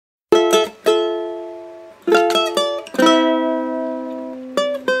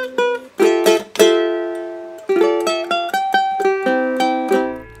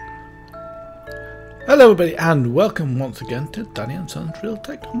Hello everybody and welcome once again to Danny and Son's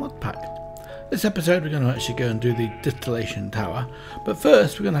Realtech mod pack. This episode we're going to actually go and do the distillation tower, but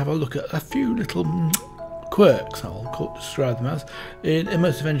first we're going to have a look at a few little quirks, I'll describe them as, in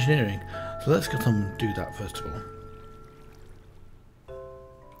immersive engineering. So let's get on and do that first of all.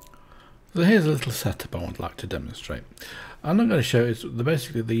 So here's a little setup I would like to demonstrate. And I'm going to show is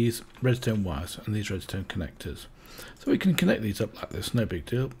basically these redstone wires and these redstone connectors. So we can connect these up like this, no big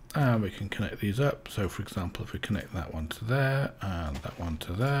deal, and we can connect these up. So for example, if we connect that one to there and that one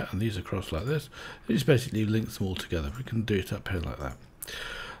to there and these across like this, it just basically links them all together. We can do it up here like that.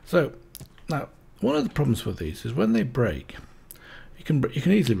 So now one of the problems with these is when they break, you can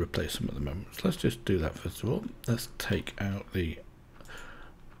easily replace them at the moment. So let's just do that first of all. Let's take out the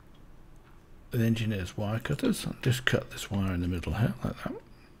engineer's wire cutters and just cut this wire in the middle here like that.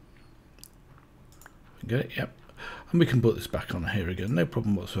 Get it? Yep. And we can put this back on here again, no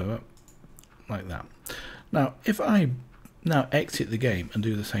problem whatsoever, like that. Now if I now exit the game and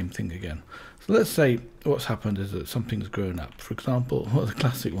do the same thing again, so let's say what's happened is that something's grown up. For example, the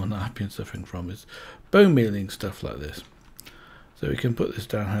classic one that I've been suffering from is bone mealing stuff like this. So we can put this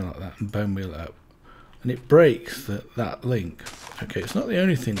down here like that and bone meal it up, and it breaks that link. Okay, it's not the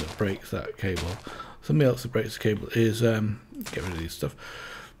only thing that breaks that cable. Something else that breaks the cable is get rid of these stuff.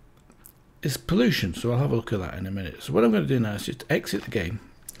 It's pollution, so I'll have a look at that in a minute. So what I'm going to do now is just exit the game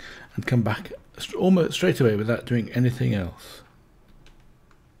and come back almost straight away without doing anything else.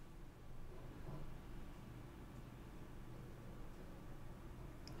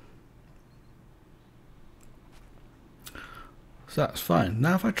 So that's fine.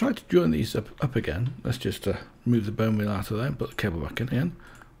 Now if I try to join these up again, let's just move the bone wheel out of there and put the cable back in again.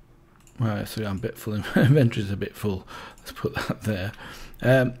 Right, so I'm a bit full, inventory's a bit full, let's put that there.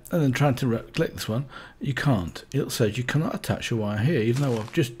 And then trying to click this one, you can't. It says you cannot attach a wire here, even though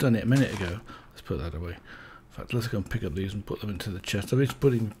I've just done it a minute ago. Let's put that away. In fact, let's go and pick up these and put them into the chest. I'm just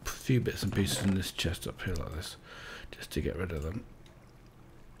putting a few bits and pieces in this chest up here like this, just to get rid of them.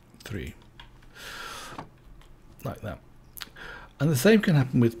 3. Like that. And the same can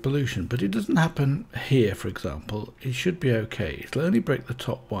happen with pollution, but it doesn't happen here, for example. It should be okay. It'll only break the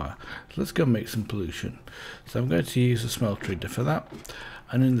top wire. So let's go and make some pollution. So I'm going to use a smelter for that.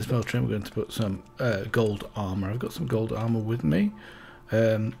 And in the smelter I'm going to put some gold armor. I've got some gold armor with me.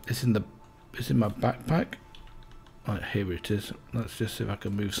 It's in my backpack. Right, here it is. Let's just see if I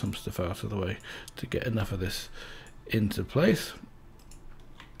can move some stuff out of the way to get enough of this into place.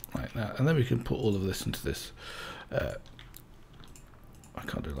 Like that. And then we can put all of this into this I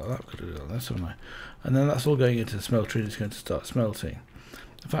can't do it like that, I've got to do it like this, haven't I? And then that's all going into the smelter and it's going to start smelting.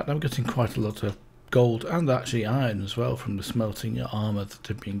 In fact, I'm getting quite a lot of gold and actually iron as well from the smelting armour that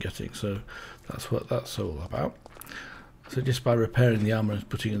I've been getting, so that's what that's all about. So just by repairing the armour and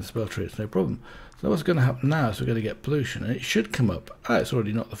putting it in the smelter, it's no problem. So what's going to happen now is we're going to get pollution, and it should come up. It's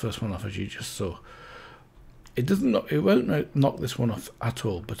already knocked the first one off, as you just saw. It won't knock this one off at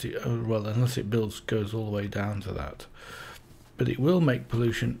all, but well, unless it goes all the way down to that. But it will make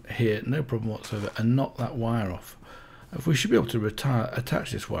pollution here, no problem whatsoever, and knock that wire off. If we should be able to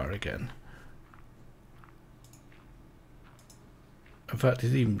attach this wire again. In fact,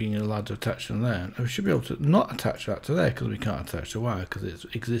 it's even being allowed to attach them there. And we should be able to not attach that to there because we can't attach the wire because it's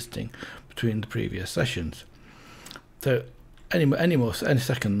existing between the previous sessions. So any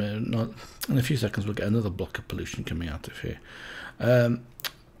second, in a few seconds, we'll get another block of pollution coming out of here, and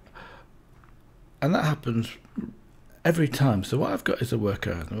that happens every time. So what I've got is a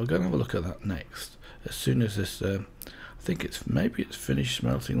workaround, and we're going to have a look at that next. As soon as this, I think maybe it's finished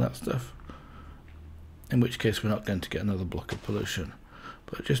smelting that stuff. In which case we're not going to get another block of pollution.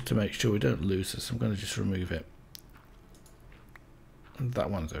 But just to make sure we don't lose this, I'm going to just remove it. And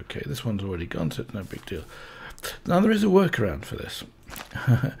that one's okay. This one's already gone, so it's no big deal. Now there is a workaround for this.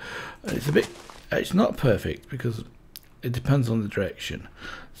 It's not perfect because it depends on the direction.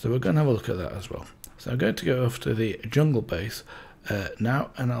 So we're going to have a look at that as well. So I'm going to go off to the jungle base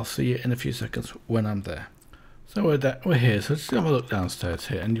now, and I'll see you in a few seconds when I'm there. So we're here, so just have a look downstairs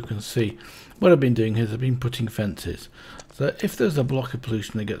here, and you can see what I've been doing here is I've been putting fences. So if there's a block of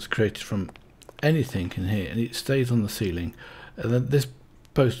pollution that gets created from anything in here, and it stays on the ceiling, and then this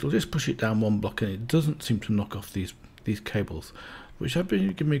post will just push it down one block, and it doesn't seem to knock off these cables, which have been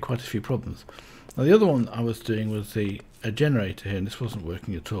giving me quite a few problems. Now the other one I was doing was a generator here, and this wasn't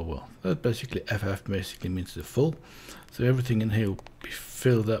working at all well. That basically FF basically means it's full, so everything in here will be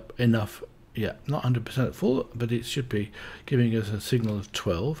filled up enough. Yeah, not 100% full, but it should be giving us a signal of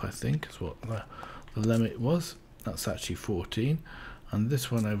 12, I think, is what the limit was. That's actually 14, and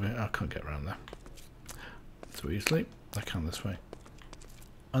this one over here, I can't get around there so easily. I can this way.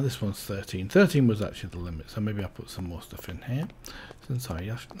 and this one's 13. 13 was actually the limit, so maybe I'll put some more stuff in here since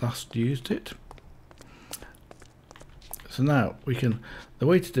I last used it. So now we can, the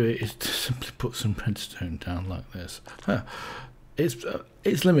way to do it is to simply put some redstone down like this.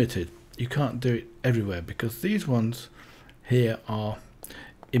 It's limited. You can't do it everywhere because these ones here are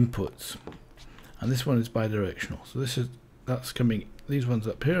inputs, and this one is bidirectional. So that's coming. These ones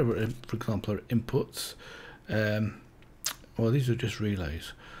up here, for example, are inputs. Well, these are just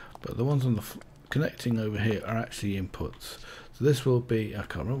relays, but the ones on the connecting over here are actually inputs. So this will be, I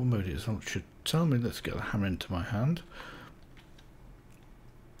can't remember what mode it is. Someone should tell me. Let's get the hammer into my hand.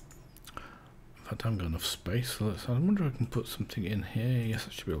 In fact, I haven't got enough space, so I wonder if I can put something in here. Yes,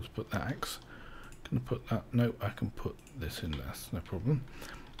 I should be able to put the axe. Can I put that? No, I can put this in there. That's no problem.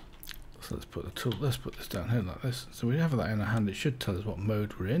 So let's put the tool. Let's put this down here like this. So we have that in our hand. It should tell us what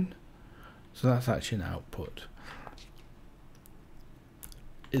mode we're in. So that's actually an output.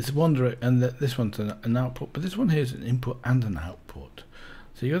 It's one direct, and this one's an output, but this one here is an input and an output.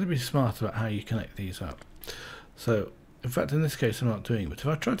 So you've got to be smart about how you connect these up. So, in fact, in this case, I'm not doing it. But if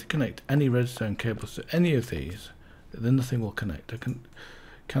I try to connect any redstone cables to any of these, then nothing will connect. I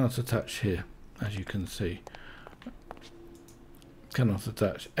cannot attach here, as you can see. Cannot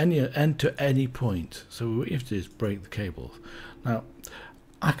attach any end to any point. So what you have to do is break the cables. Now,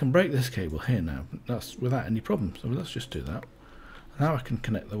 I can break this cable here now. That's without any problems. So let's just do that. Now I can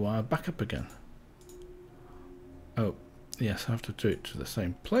connect the wire back up again. Oh, yes, I have to do it to the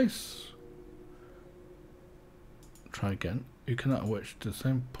same place. Try again. You cannot watch to the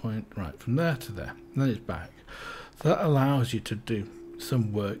same point, right, from there to there. And then it's back. So that allows you to do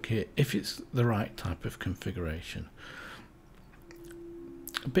some work here if it's the right type of configuration.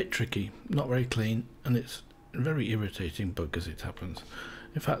 A bit tricky, not very clean, and it's a very irritating bug as it happens.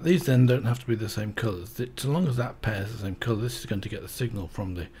 In fact, these then don't have to be the same colours. So long as that pair is the same colour, this is going to get the signal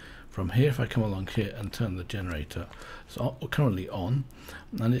from here. If I come along here and turn the generator, it's currently on,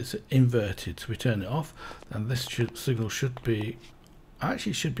 and it's inverted. So we turn it off, and this signal should be,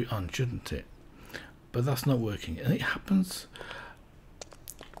 actually should be on, shouldn't it? But that's not working, and it happens,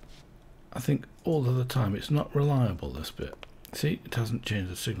 I think, all of the time. It's not reliable, this bit. See, it hasn't changed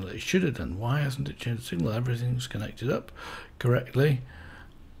the signal. It should have done. Why hasn't it changed the signal? Everything's connected up correctly.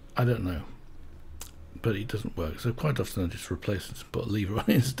 I don't know, but it doesn't work. So quite often I just replace it and put a lever on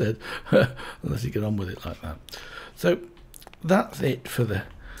instead, unless you get on with it like that. So that's it for the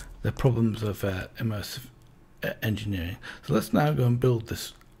problems of immersive engineering. So let's now go and build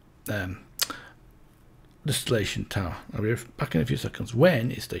this distillation tower. I'll be back in a few seconds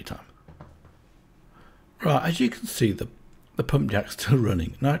when it's daytime. Right, as you can see, the pump jack's still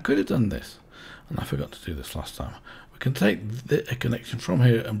running. Now I could have done this, and I forgot to do this last time. We can take a connection from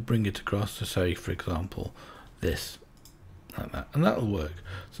here and bring it across to, say, for example, this, like that, and that'll work.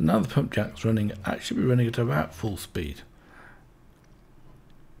 So now the pump jack's running, actually be running at about full speed.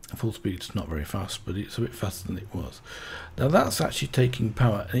 Full speed's not very fast, but it's a bit faster than it was. Now that's actually taking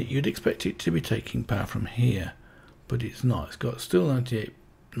power, and you'd expect it to be taking power from here, but it's not. It's got still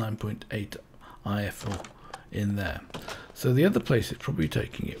 9.8 IFO in there. So the other place it's probably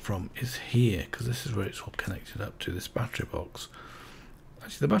taking it from is here, because this is where it's all connected up to, this battery box.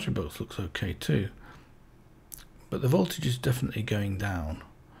 Actually, the battery box looks okay too, but the voltage is definitely going down,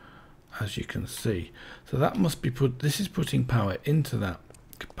 as you can see. So that must be this is putting power into that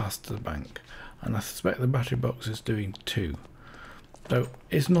capacitor bank, and I suspect the battery box is doing too. So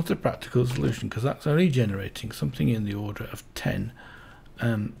it's not a practical solution, because that's only generating something in the order of 10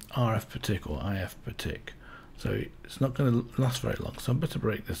 RF per tick or IF per tick. So it's not going to last very long, so I better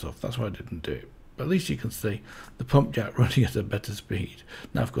break this off. That's why I didn't do it. But at least you can see the pump jack running at a better speed.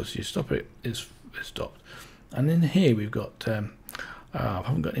 Now, of course, you stop it, it's stopped. And in here we've got, I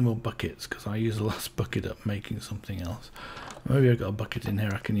haven't got any more buckets because I used the last bucket up making something else. Maybe I've got a bucket in here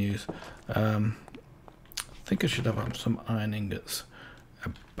I can use. I think I should have some iron ingots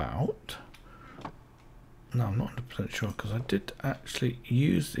about. No, I'm not 100% sure, because I did actually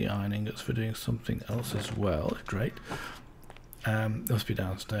use the iron ingots for doing something else as well. Great. They must be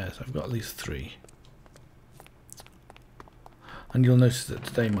downstairs. I've got at least 3. And you'll notice that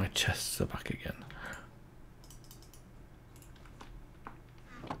today my chests are back again.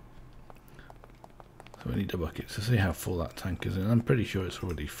 So we need a bucket to see how full that tank is, and I'm pretty sure it's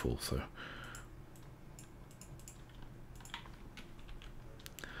already full, so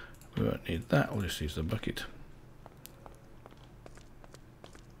we won't need that. We'll just use the bucket.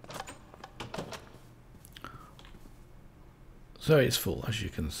 So it's full, as you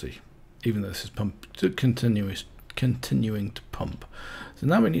can see, even though this is continuing to pump. So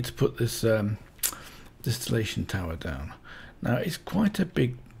now we need to put this distillation tower down. Now it's quite a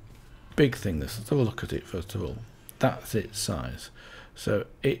big thing. Let's have a look at it first of all. That's its size. So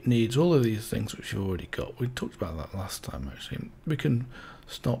it needs all of these things which you've already got. We talked about that last time actually. We can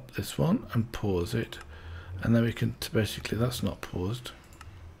stop this one and pause it, and then we can basically, that's not paused,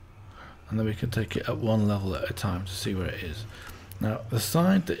 and then we can take it at one level at a time to see where it is. Now the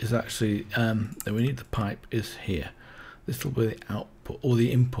side that is actually that we need the pipe is here. This will be the output or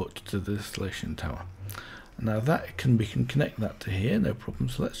the input to the distillation tower. Now that we can connect that to here, no problem.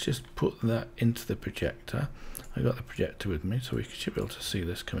 So let's just put that into the projector. I got the projector with me, so we should be able to see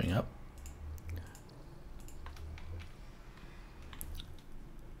this coming up.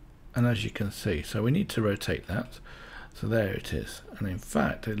 And as you can see, so we need to rotate that. So there it is. And in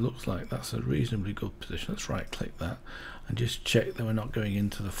fact, it looks like that's a reasonably good position. Let's right click that and just check that we're not going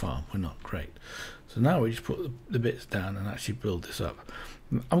into the farm. We're not. Great. So now we just put the bits down and actually build this up.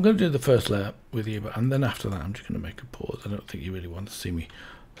 I'm going to do the first layer with you, and then after that I'm just going to make a pause. I don't think you really want to see me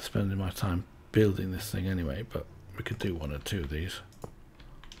spending my time building this thing anyway, but we could do one or two of these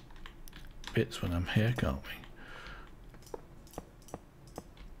bits when I'm here, can't we?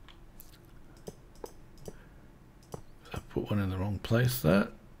 I put one in the wrong place there.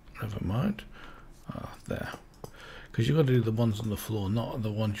 Never mind. There. Because you've got to do the ones on the floor, not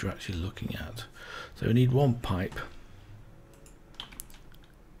the ones you're actually looking at. So we need one pipe.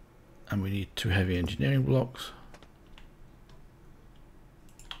 And we need 2 heavy engineering blocks.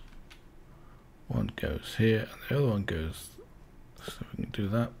 One goes here, and the other one goes. So we can do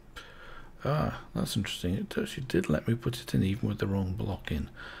that. Ah, that's interesting. It actually did let me put it in even with the wrong block in.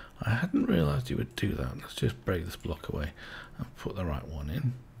 I hadn't realised you would do that. Let's just break this block away and put the right one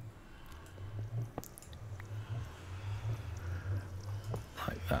in.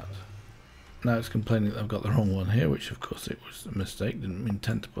 Like that. Now it's complaining that I've got the wrong one here, which of course it was a mistake, didn't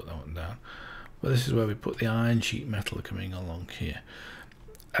intend to put that one down. But this is where we put the iron sheet metal coming along here.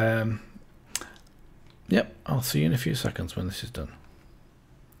 Yep, I'll see you in a few seconds when this is done.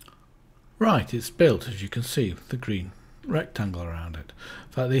 Right, it's built, as you can see, the green rectangle around it.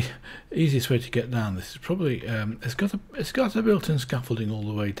 In fact, the easiest way to get down this is probably, it's got a built-in scaffolding all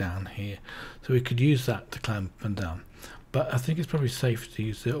the way down here, so we could use that to climb up and down. But I think it's probably safe to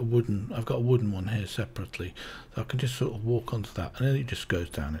use the wooden. I've got a wooden one here separately, so I can just sort of walk onto that, and then it just goes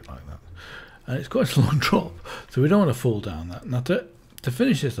down it like that. And it's quite a long drop, so we don't want to fall down that. Now to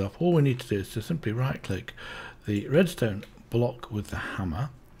finish this up, all we need to do is to simply right-click the redstone block with the hammer,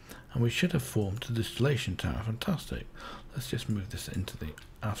 and we should have formed the distillation tower. Fantastic. Let's just move this into the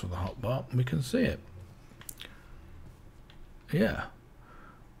out of the hotbar, and we can see it. Yeah.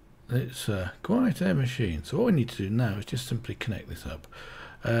 It's quite a machine. So what we need to do now is just simply connect this up.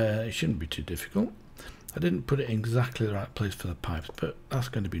 It shouldn't be too difficult. I didn't put it in exactly the right place for the pipes, but that's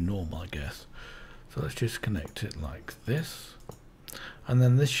going to be normal, I guess. So let's just connect it like this. And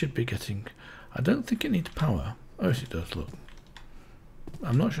then this should be getting... I don't think it needs power. Oh, yes, it does, look.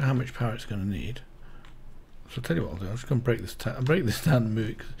 I'm not sure how much power it's going to need. So I'll tell you what I'll do. I'm just going to break this down and move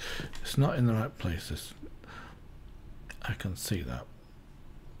it, because it's not in the right place. I can see that.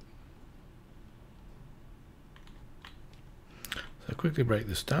 So quickly break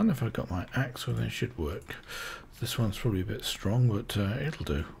this down. If I've got my axe, well, then it should work. This one's probably a bit strong, but it'll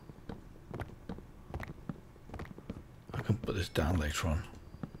do. I can put this down later on.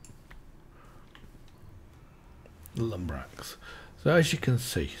 The lumber axe. So as you can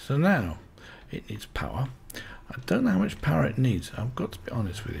see, so now it needs power. I don't know how much power it needs. I've got to be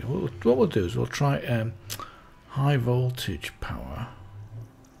honest with you. What we'll do is we'll try high voltage power.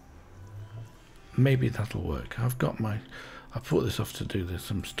 Maybe that'll work. I put this off to do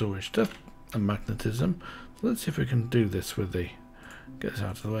some storage stuff and magnetism. So let's see if we can do this with the, get this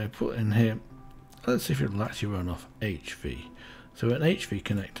out of the way, put in here. Let's see if it'll actually run off HV. So an HV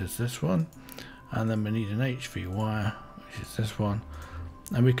connector is this one, and then we need an HV wire, which is this one.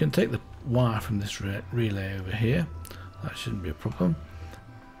 And we can take the wire from this relay over here. That shouldn't be a problem.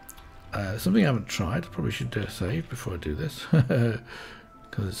 Something I haven't tried, probably should do a save before I do this.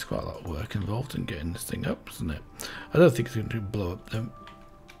 Because it's quite a lot of work involved in getting this thing up, isn't it? I don't think it's going to blow up though.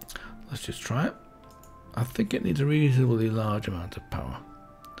 Let's just try it. I think it needs a reasonably large amount of power.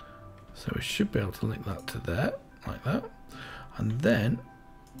 So we should be able to link that to there, like that. And then,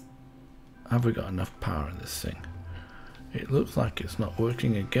 have we got enough power in this thing? It looks like it's not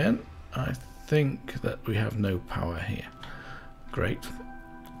working again. I think that we have no power here. Great.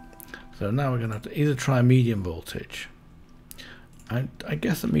 So now we're going to have to either try medium voltage. I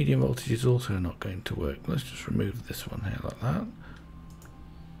guess the medium voltage is also not going to work. Let's just remove this one here like that.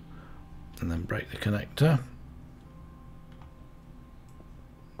 And then break the connector.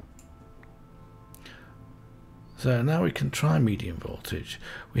 So now we can try medium voltage.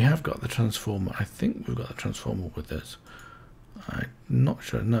 We have got the transformer. I think we've got the transformer with this. I'm not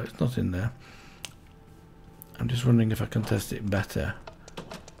sure. No, it's not in there. I'm just wondering if I can test it better.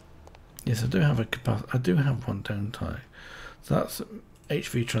 Yes, I do have a I do have one, don't I? So that's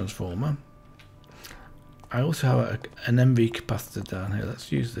HV transformer. I also have an MV capacitor down here.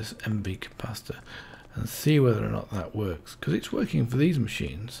 Let's use this MV capacitor and see whether or not that works, because it's working for these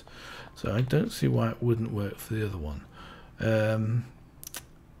machines, so I don't see why it wouldn't work for the other one.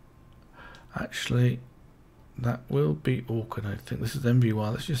 Actually, that will be awkward. I think this is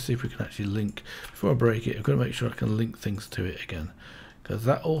MVY. Let's just see if we can actually link. Before I break it, I've got to make sure I can link things to it again, because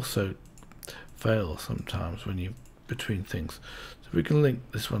that also fails sometimes when you between things. So if we can link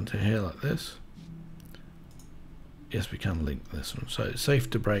this one to here like this. Yes, we can link this one, so it's safe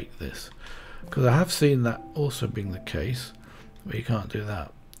to break this, because I have seen that also being the case, but you can't do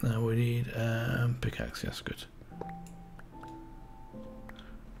that. Now we need pickaxe. Yes, good.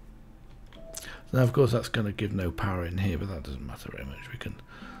 Now of course that's going to give no power in here, but that doesn't matter very much. We can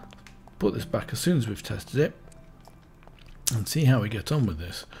put this back as soon as we've tested it and see how we get on with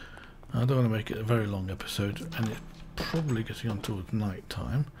this. I don't want to make it a very long episode, and it's probably getting on towards night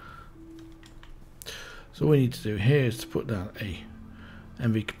time. So what we need to do here is to put down a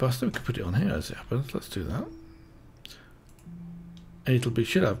MV capacitor. We can put it on here as it happens. Let's do that. And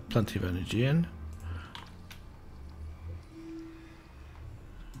should have plenty of energy in.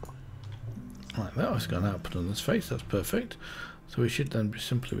 Like that. It's got an output on this face. That's perfect. So we should then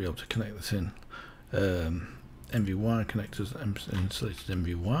simply be able to connect this in. MVY connectors, insulated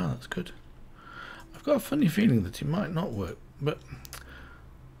MVY. That's good. I've got a funny feeling that it might not work, but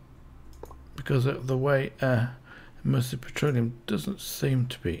because of the way Immersive Petroleum doesn't seem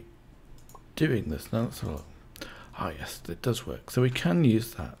to be doing this. Now let's have a look. Ah, yes, it does work. So we can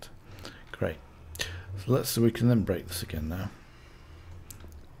use that. Great. So we can then break this again now.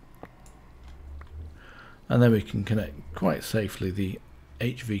 And then we can connect quite safely the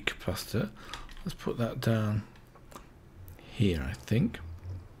HV capacitor. Let's put that down here, I think.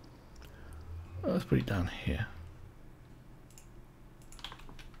 Let's put it down here.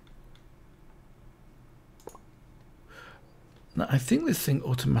 Now I think this thing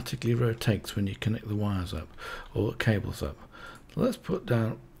automatically rotates when you connect the wires up or cables up. So let's put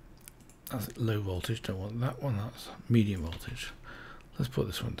down, that's low voltage, don't want that one, that's medium voltage. Let's put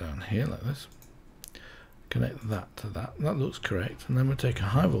this one down here like this. Connect that to that, that looks correct. And then we'll take a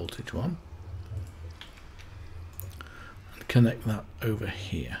high voltage one and connect that over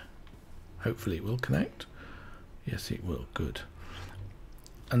here. Hopefully it will connect. Yes, it will, good.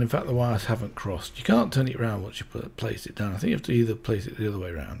 And in fact the wires haven't crossed. You can't turn it around once you place it down. I think you have to either place it the other way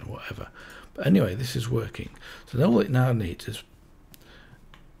around or whatever. But anyway, this is working. So then all it now needs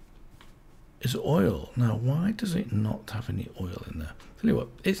is oil. Now why does it not have any oil in there? Tell you what,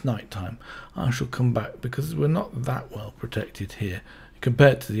 it's night time. I shall come back because we're not that well protected here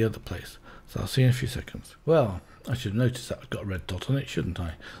compared to the other place. So I'll see you in a few seconds. Well, I should notice that I've got a red dot on it, shouldn't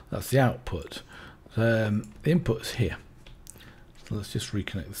I? That's the output. The input is here. Let's just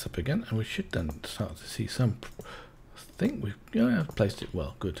reconnect this up again, and we should then start to see some. I think we've placed it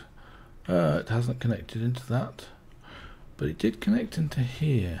well. Good. It hasn't connected into that, but it did connect into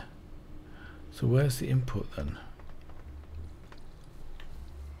here. So where's the input then?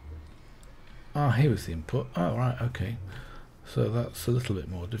 Ah, here was the input. Oh, right, okay. So that's a little bit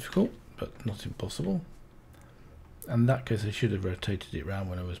more difficult, but not impossible. In that case, I should have rotated it around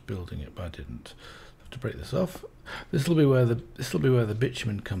when I was building it, but I didn't. To break this off, this will be where the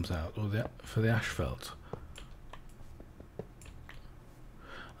bitumen comes out, or for the asphalt,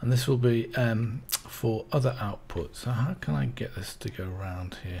 and this will be for other outputs. So how can I get this to go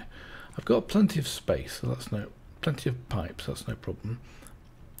around here? I've got plenty of space, so plenty of pipes. That's no problem.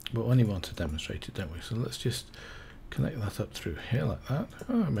 But we only want to demonstrate it, don't we? So let's just connect that up through here like that.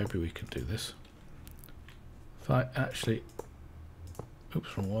 Oh, maybe we can do this. If I actually,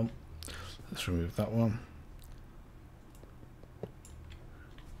 oops, wrong one. Let's remove that one.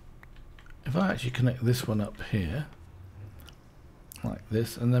 If I actually connect this one up here, like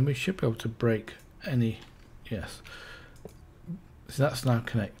this, and then we should be able to break any, yes. So that's now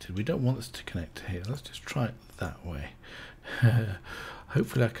connected. We don't want this to connect to here. Let's just try it that way.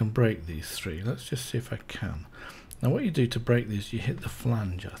 Hopefully I can break these three. Let's just see if I can. Now what you do to break these, you hit the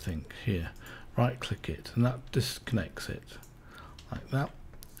flange, I think, here. Right click it, and that disconnects it, like that.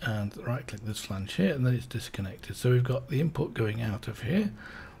 And right click this flange here, and then it's disconnected. So we've got the input going out of here.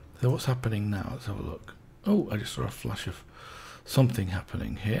 So what's happening now? Let's have a look. Oh, I just saw a flash of something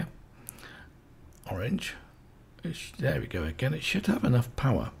happening here. Orange. There we go again. It should have enough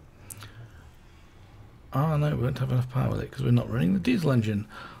power. Oh no, we won't have enough power with it because we're not running the diesel engine.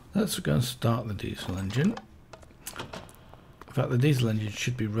 Let's go and start the diesel engine. In fact, the diesel engine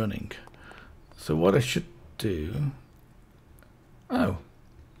should be running. So what I should do... Oh.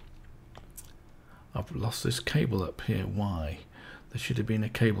 I've lost this cable up here. Why? There should have been a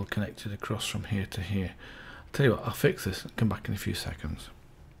cable connected across from here to here. I'll tell you what, I'll fix this and come back in a few seconds.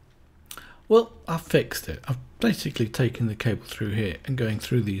 Well, I've fixed it. I've basically taken the cable through here and going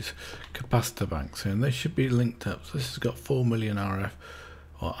through these capacitor banks here, and they should be linked up. So this has got 4 million RF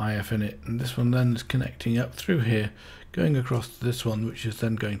or IF in it, and this one then is connecting up through here, going across to this one, which is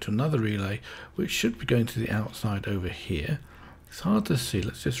then going to another relay, which should be going to the outside over here. It's hard to see.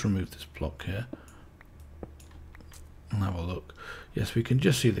 Let's just remove this block here and have a look. Yes, we can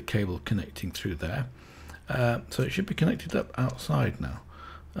just see the cable connecting through there. So it should be connected up outside now.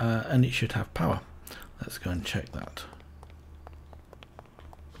 And it should have power. Let's go and check that.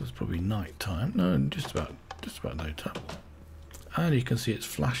 It's probably night time. No, just about daytime. And you can see it's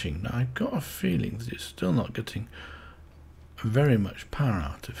flashing. Now I've got a feeling that it's still not getting very much power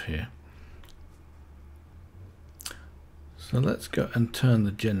out of here. So let's go and turn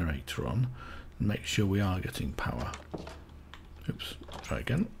the generator on and make sure we are getting power. Oops, try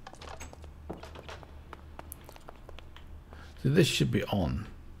again. So this should be on.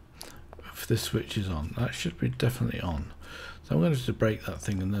 If this switch is on, that should be definitely on. So I'm going to just break that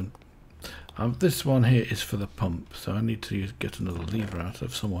thing, and then this one here is for the pump, so I need to get another lever out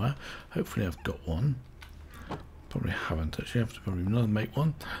of somewhere. Hopefully I've got one. Probably haven't actually. I have to probably make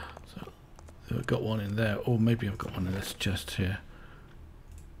one. So I've got one in there, or maybe I've got one in this chest here.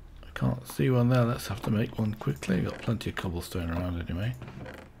 I can't see one there. Let's have to make one quickly. Got plenty of cobblestone around anyway.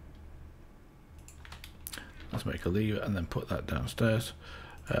 Let's make a lever and then put that downstairs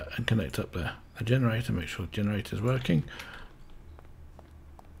and connect up there. The generator, make sure the generator is working.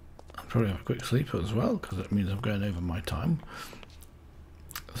 I'll probably have a quick sleep as well, because that means I'm going over my time.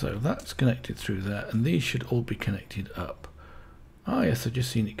 So that's connected through there, and these should all be connected up. Ah yes, I've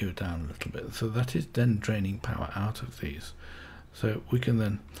just seen it go down a little bit. So that is then draining power out of these. So we can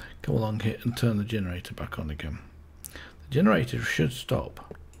then come along here and turn the generator back on again. The generator should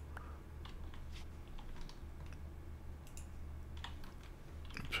stop.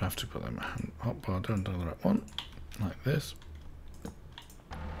 I have to put them hotbar down to the right one, like this.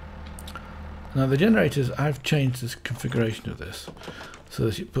 Now the generators, I've changed this configuration of this so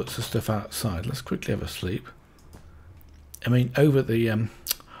that it puts the stuff outside. Let's quickly have a sleep. I mean, over the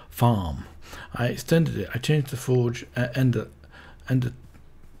farm, I extended it. I changed the forge Ender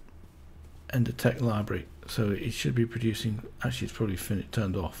Tech library, so it should be producing. Actually, it's probably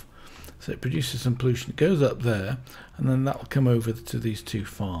turned off. So it produces some pollution. It goes up there, and then that will come over to these two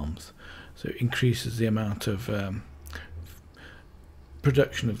farms. So it increases the amount of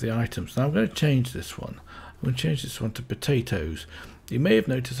production of the items. Now I'm going to change this one. I'm going to change this one to potatoes. You may have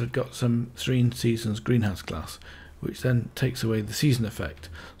noticed I've got some 3 seasons greenhouse glass, which then takes away the season effect.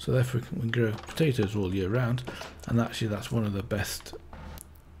 So therefore we can grow potatoes all year round, and actually that's one of the best.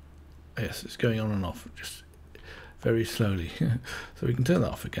 Yes, it's going on and off just very slowly. So we can turn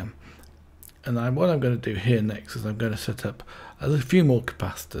that off again. And what I'm going to do here next is I'm going to set up a few more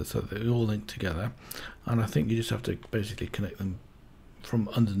capacitors so that they all link together, and I think you just have to basically connect them from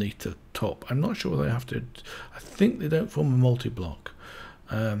underneath to top. I'm not sure whether I have to. I think they don't form a multi-block,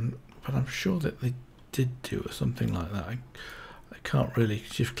 but I'm sure that they did do or something like that. I can't really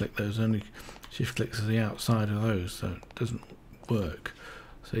shift click those. Only shift clicks to the outside of those, so it doesn't work.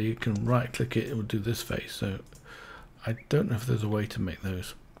 So you can right click it, it will do this face. So I don't know if there's a way to make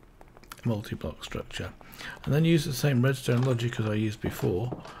those multi-block structure, and then use the same redstone logic as I used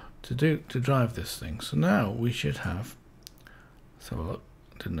before to drive this thing. So now we should have. Let's have a look.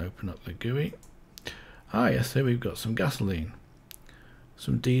 Didn't open up the GUI. Ah yes, here we've got some gasoline,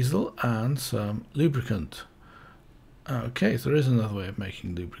 some diesel, and some lubricant. Okay, so there is another way of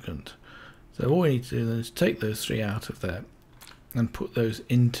making lubricant. So all we need to do then is take those 3 out of there and put those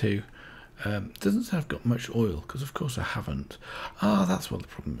into. It doesn't say I've got much oil, because of course I haven't. Ah, that's what the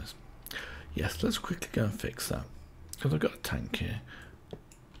problem is. Yes, let's quickly go and fix that, because I've got a tank here,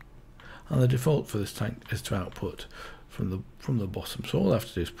 and the default for this tank is to output from the bottom. So all I have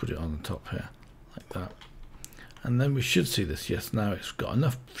to do is put it on the top here, like that, and then we should see this. Yes, now it's got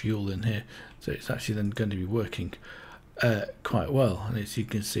enough fuel in here, so it's actually then going to be working quite well. And as you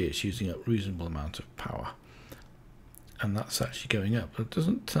can see, it's using up reasonable amount of power, and that's actually going up. But it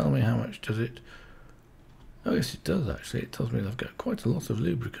doesn't tell me how much does it. Oh yes, it does actually. It tells me I've got quite a lot of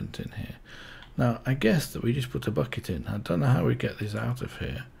lubricant in here. Now I guess that we just put a bucket in. I don't know how we get this out of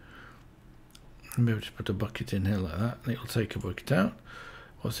here. Maybe just put a bucket in here like that, and it will take a bucket out.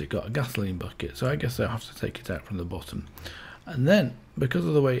 what's it got? A gasoline bucket. So I guess I'll have to take it out from the bottom. And then, because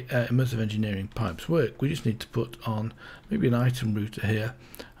of the way immersive engineering pipes work, we just need to put on maybe an item router here,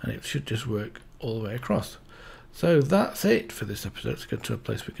 and it should just work all the way across. So that's it for this episode. Let's go to a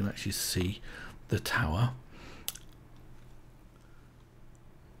place we can actually see the tower.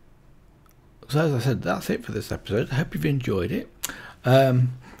 So as I said, that's it for this episode. I hope you've enjoyed it.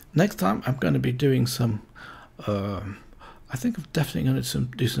 Next time I'm going to be doing some, I think I'm definitely going to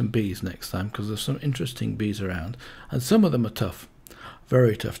do some bees next time, because there's some interesting bees around, and some of them are tough,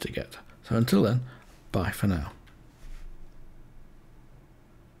 very tough to get. So until then, bye for now.